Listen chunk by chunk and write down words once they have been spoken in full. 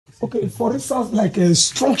Okay, for instance, like a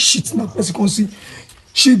strong sheet now, as you can see,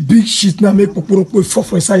 sheet big sheet now make pokoro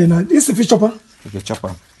for inside now. This is a fish chopper. Okay,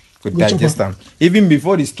 chopper. Could Go digest chopper. them. Even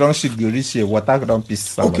before the strong sheet go reach here, water don't piece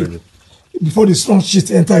some Okay, already. before the strong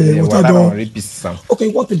sheet enter here, Yeah, water water don't don't. already piece some. Okay,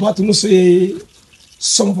 what about you know say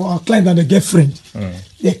some of our clients and they get friend,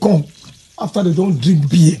 they come after they don't drink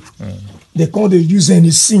beer, they come they use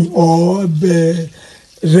any sin or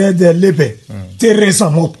red label, they raise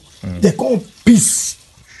them up, they come piece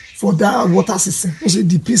for that water system. You see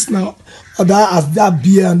the piece now, that as that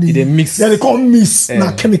beer and They mix. they come mix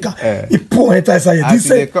na chemical. It pour enter inside.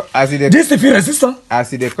 This the feel resistant.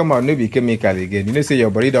 As they come out, no be chemical again. You know, say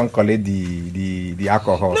your body don't collect the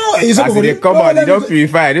alcohol. No, it's as not they come out, they don't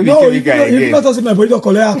purify. No, be chemical if again. you not say my body don't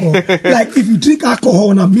collect alcohol. Like if you drink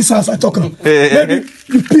alcohol and miss as I talk now, maybe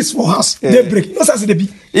you piss for house, they break. No sense they be.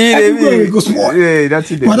 Everywhere go small. Yeah,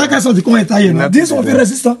 that's it. But that kind of something come enter here now. This one very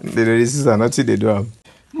resistant. The resistant, nothing they do.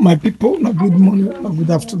 My people, na good morning, na good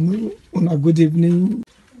afternoon, na good evening.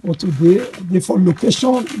 For today, for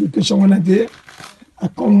location when I dey, I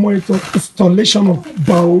come monitor installation of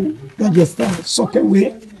bow digester socket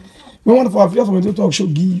way. When one of our viewers want to talk show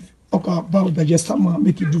give okay bow digester man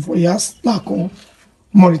make it do for years. Now I come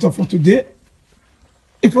monitor for today.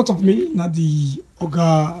 In front of me, na the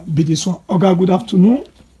Oga be this one. Oga, good afternoon.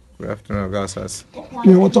 Good afternoon, Gausas.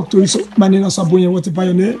 You want to talk to you? So my name is Saboye. What is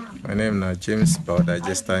your name? My name is James, Bow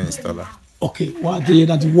Digester Installer. Okay, what day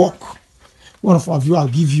that the work? One of our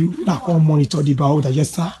viewers give you that can monitor the bow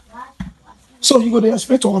digester. So you go to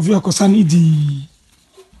explain to our viewers concerning the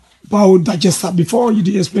bow digester before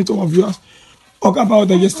you explain to our viewers. Okay, bow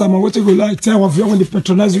digester, man, what you go like tell our viewers when they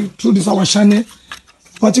patronize you through this our channel,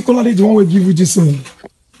 particularly the one we give you this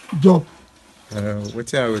job.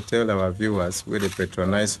 What I will tell our viewers where they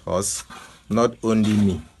patronize us, not only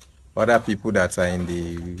me, other people that are in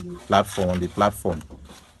the platform,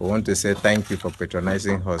 we want to say thank you for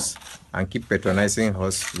patronizing us and keep patronizing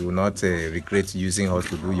us. You will not regret using us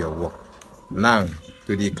to do your work. Now,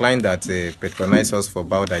 to the client that patronize us for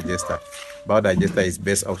bow digester is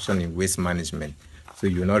best option in waste management, so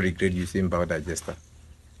you will not regret using bow digester.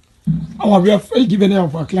 We have given any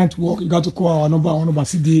of our client work. You got to call our number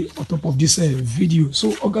CD on top of this video.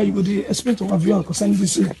 So, okay, you go to explain to our viewers concerning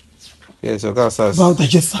this. Yes, okay, bow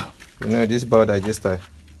digester. You know, this bow digester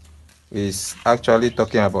is actually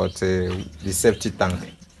talking about the septic tank.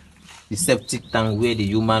 The septic tank where the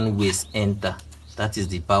human waste enter. That is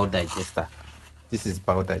the bow digester. This is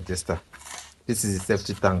bow digester. This is the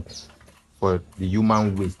septic tank for the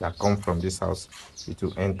human waste that come from this house. It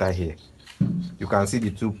will enter here. You can see the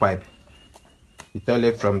two pipes. The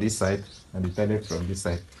toilet from this side and the toilet from this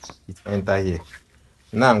side. It enter here.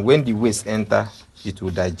 Now, when the waste enter, it will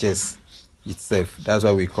digest itself. That's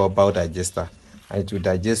why we call bow digester. And it will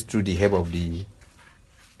digest through the help of the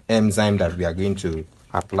enzyme that we are going to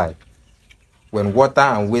apply. When water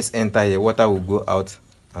and waste enter here, water will go out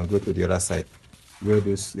and go to the other side. Where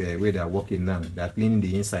those where they are working now, they are cleaning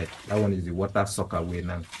the inside. That one is the water suck away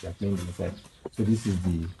now. They are cleaning the inside. So this is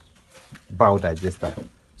the bow digester.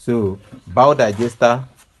 So bow digester,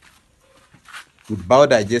 with bow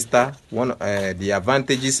digester, one the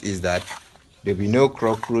advantages is that there will be no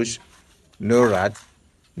cockroach, no rat,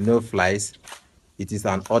 no flies. It is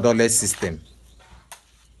an odorless system.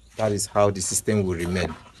 That is how the system will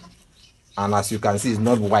remain. And as you can see, it's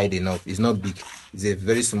not wide enough. It's not big. It's a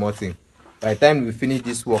very small thing. By the time we finish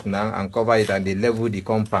this work now and cover it and they level the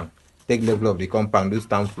compound, take level of the compound, do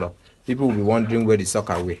stand floor, people will be wondering where the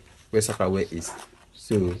sockaway is.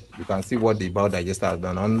 So you can see what the bow digester has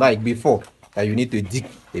done. Unlike before, that you need to dig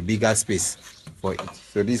a bigger space for it.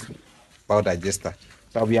 So this bow digester.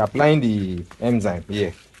 So we are applying the enzyme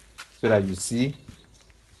here so that you see.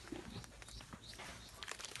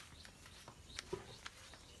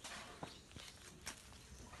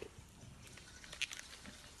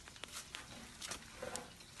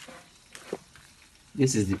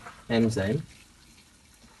 This is the enzyme.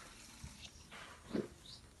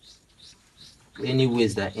 Any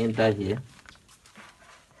waste that enter here,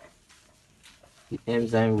 the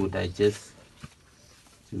enzyme will digest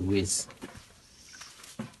the waste.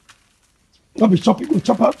 Not be chop, it will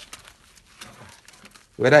chop out.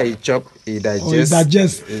 Whether it chop, it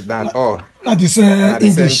digest, it's not all. Not the same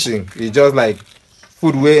thing. It's just like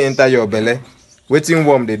food will enter your belly. Waiting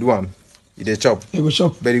warm, they do them. They chop. They will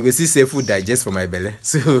chop. But you will see say food digest for my belly.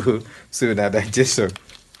 So that digestion.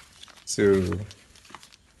 So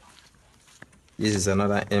this is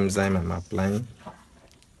another enzyme I'm applying.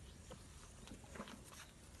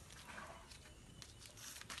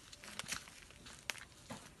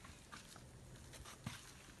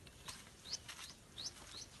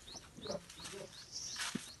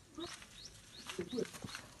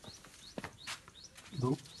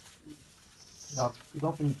 that. You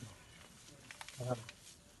don't finish.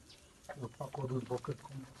 You pack all those buckets.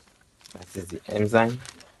 That is the enzyme.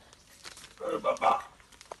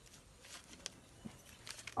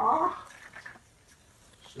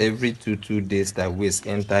 Every two days that waste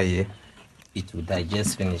enter here, it will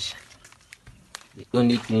digest finish. The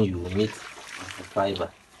only thing you will meet is the fiber.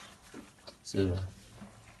 So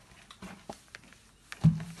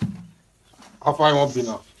how far you want to be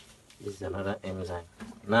now? this is another enzyme.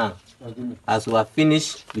 Now, as we are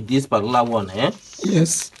finished with this particular one,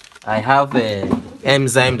 Yes. I have a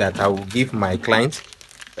enzyme that I will give my client.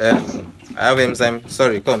 I have enzyme.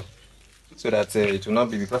 Sorry, come. So that it will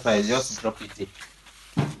not be because I just drop it.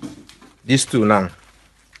 These two now,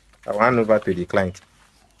 I will hand over to the client.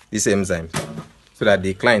 This enzyme, so that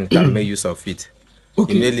the client can make use of it.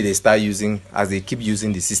 Okay. Immediately they start using, as they keep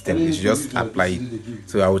using the system, they should just apply it.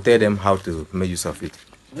 So I will tell them how to make use of it.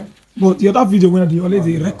 But the other video when they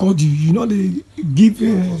already record you, you know they give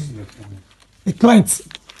a client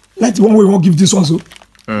like the one we won't give this one so.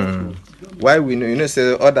 Why we know,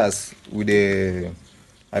 say others with the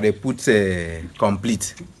they put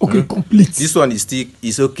complete. Okay, complete. This one is still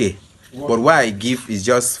okay, but what I give is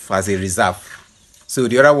just as a reserve. So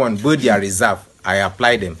the other one, both their reserve, I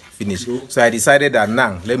apply them, finish. So I decided that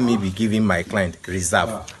now let me be giving my client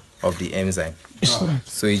reserve of the enzyme.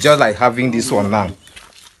 So it's just like having this one now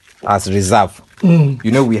as reserve.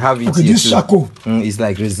 We have it okay, here this too. charcoal. It's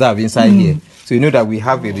like reserve inside here. So you know that we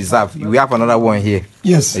have a reserve. We have another one here.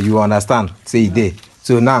 Yes. You understand? Say it there.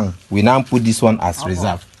 So now we put this one as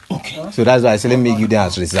reserve. Okay. So that's why I say let me give them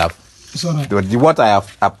as reserve. It's all right. But what I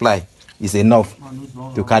have applied is enough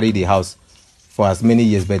to carry the house for as many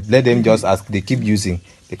years. But let them just ask. They keep using.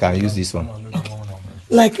 They can use this one. Okay.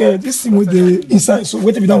 Like this thing with the inside. So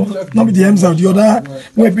wait a minute. Not be the M's out. The other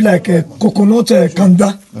will be like coconut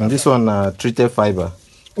kanda. And this one treated fiber.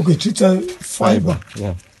 Okay, treated fiber.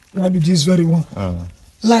 Yeah. Maybe this very one.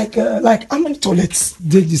 Like how many toilets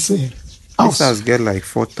did you say? This house get like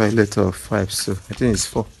 4 toilets or 5, so I think it's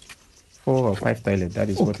 4 or 5 toilets. That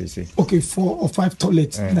is okay. what they say. Okay, 4 or 5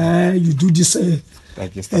 toilets. Now you do this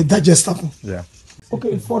digestible. Yeah.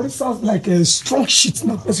 Okay, for instance, like a strong sheet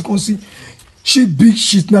now, as you can see, big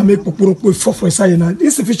sheet now make poporo for inside now.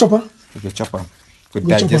 This is a fish chopper. Okay, chopper. Could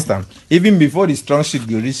digest them. Even before the strong sheet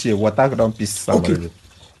go reach here, water don't piece. Okay. Already.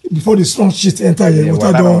 Before the strong sheet enter here,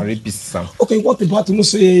 water don't piece. Okay, what about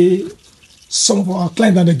say? Some of our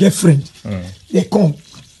clients and their girlfriend, they come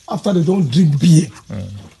after they don't drink beer.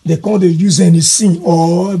 They come, they use any sin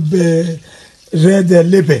or red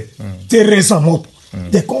label. They raise them up.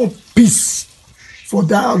 They come piece for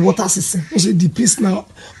that water system. You see the piece now,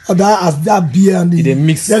 that beer and they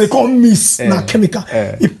mix. Yeah, they come mix now chemical.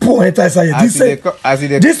 It pour inside.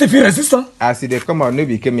 This is resistant. As they come out, no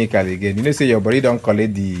be chemical again. Say your body don't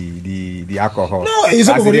collect the alcohol. No, it's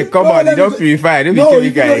as they come out, they don't purify. No,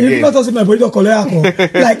 be chemical again. If not say my body don't collect alcohol.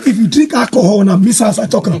 Like if you drink alcohol and miss as I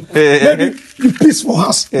talk now, maybe you piss for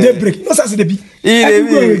us. They break. No sense they be.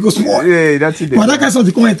 Everywhere it goes small. Yeah, that's it. But that kind of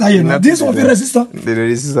something come enter here now. This one be resistant. The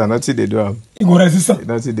resistant, nothing they do. It go resistant.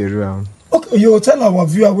 Nothing they do. Okay, you tell our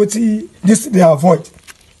viewer what this they avoid.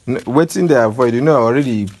 Waiting they avoid,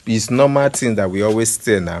 already is normal thing that we always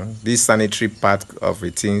say now. This sanitary part of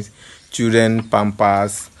it, things, children,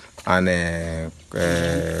 pampers, and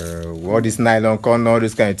all this nylon corn, all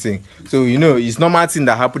this kind of thing. So it's normal thing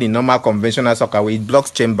that happen in normal conventional soccer where it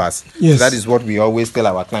blocks chambers. Yes. So that is what we always tell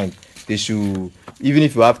our clients. They should, even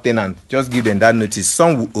if you have tenant, just give them that notice.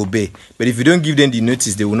 Some will obey, but if you don't give them the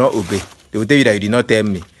notice, they will not obey. They will tell you that you did not tell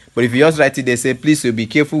me. But if you just write it, they say, please be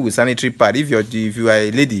careful with sanitary pad. If you are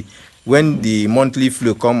a lady, when the monthly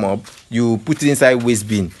flow come up, you put it inside waste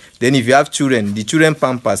bin. Then if you have children, the children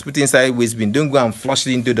pampers, put it inside waste bin. Don't go and flush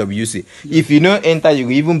it into WC. If you don't enter, you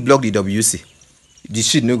will even block the WC. The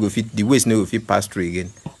shit no go fit, the waste no go fit pass through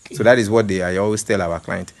again. Okay. So that is what I always tell our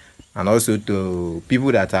client. And also to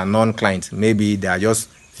people that are non-clients, maybe they are just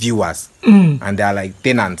viewers and they are like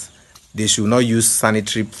tenants. They should not use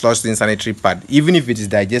flushed in sanitary pad, even if it is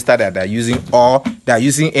digester that they're using or they're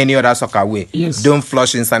using any other soccer way. Yes. Don't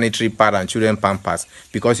flush in sanitary pad and children pampers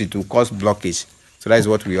because it will cause blockage. So that is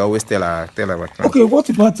what we always tell our clients. Okay, what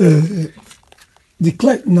about the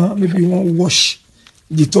client now? Maybe you want to wash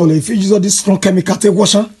the toilet. If you use all this strong chemical, take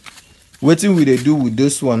wash. What thing we they do with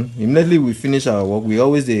this one? Immediately we finish our work, we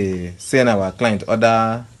always send our client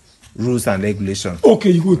other rules and regulations.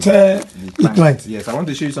 Okay, you go tell the client. Yes, I want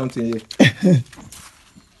to show you something here.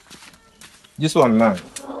 This one now,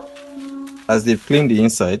 as they've cleaned the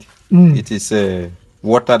inside, it is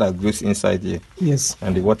water that goes inside here. Yes.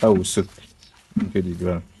 And the water will soak into the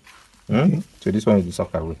ground. Okay. So this one is the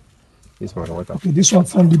sock away. This for the water. Okay, this one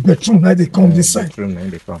from the bedroom. Now they come this side. Bedroom, now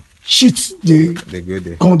they come. Sheets they go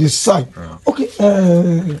there. come this side. Okay.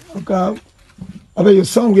 Okay. I bet your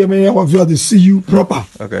son we may have view they see you proper.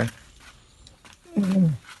 Okay.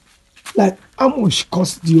 Like how much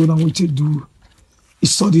cost the owner what to do?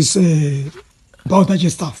 Is so this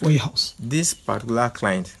biodigester for your house. This particular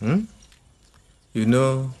client, you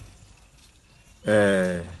know,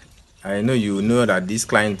 I know you know that this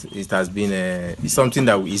client it has been it's something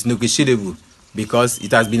that is negotiable because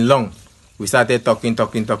it has been long. We started talking.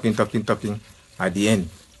 At the end,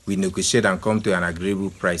 we negotiate and come to an agreeable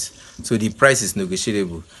price. So the price is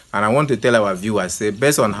negotiable. And I want to tell our viewers,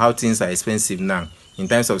 based on how things are expensive now, in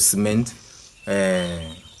terms of cement,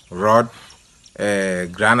 rod,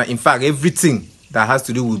 granite, in fact, everything that has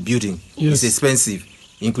to do with building is expensive,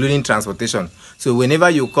 including transportation. So whenever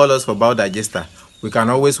you call us for biodigester, we can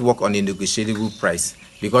always work on a negotiable price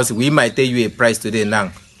because we might tell you a price today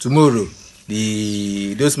now. Tomorrow,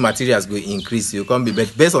 those materials will increase. You can be,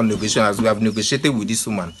 but based on negotiation, as we have negotiated with this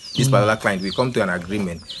woman, this particular client, we come to an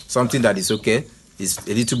agreement, something that is okay, is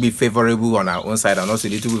a little bit favorable on our own side and also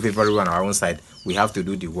a little bit favorable on our own side. We have to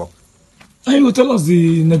do the work. And you will tell us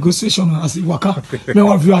the negotiation as it work out. You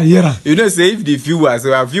know, say if the viewers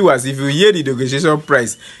or our viewers, if you hear the negotiation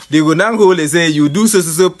price, they will now hold and say you do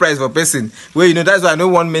so price for person. Well, you know that's why no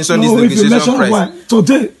one mentioned this negotiation price. Why,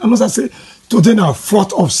 today, I must say today now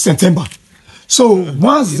 4th of September. So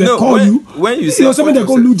once they call when you say something they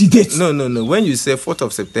go lose the date. No. When you say 4th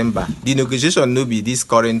of September, the negotiation no be this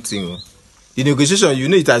current thing. The negotiation, you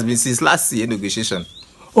know, it has been since last year negotiation.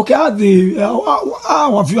 Okay, how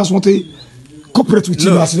our viewers want to cooperate with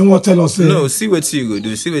you as you don't want to tell us? No, see what you go do.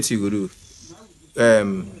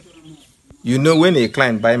 You know, when a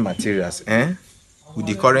client buy materials, with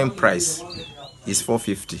the current price is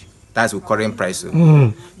 450. That's the current price.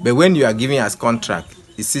 But when you are giving us contract,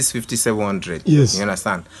 it's 650, 700. Yes. You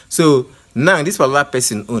understand? So now this particular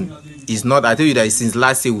person own is not. I tell you that since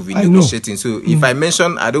last year we've been negotiating. So if I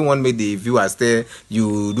mention, I don't want to make the viewers there.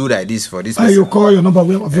 You do like this for this. You call your number.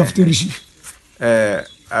 We have to receive.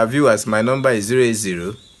 Our viewers, my number is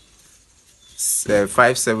 080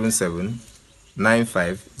 577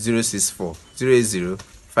 95064. 080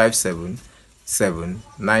 577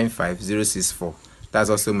 95064. That's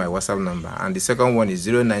also my WhatsApp number. And the second one is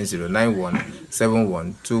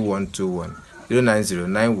 09091712121.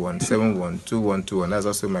 09091712121. That's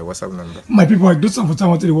also my WhatsApp number. My people, I do some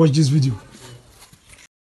time to watch this video.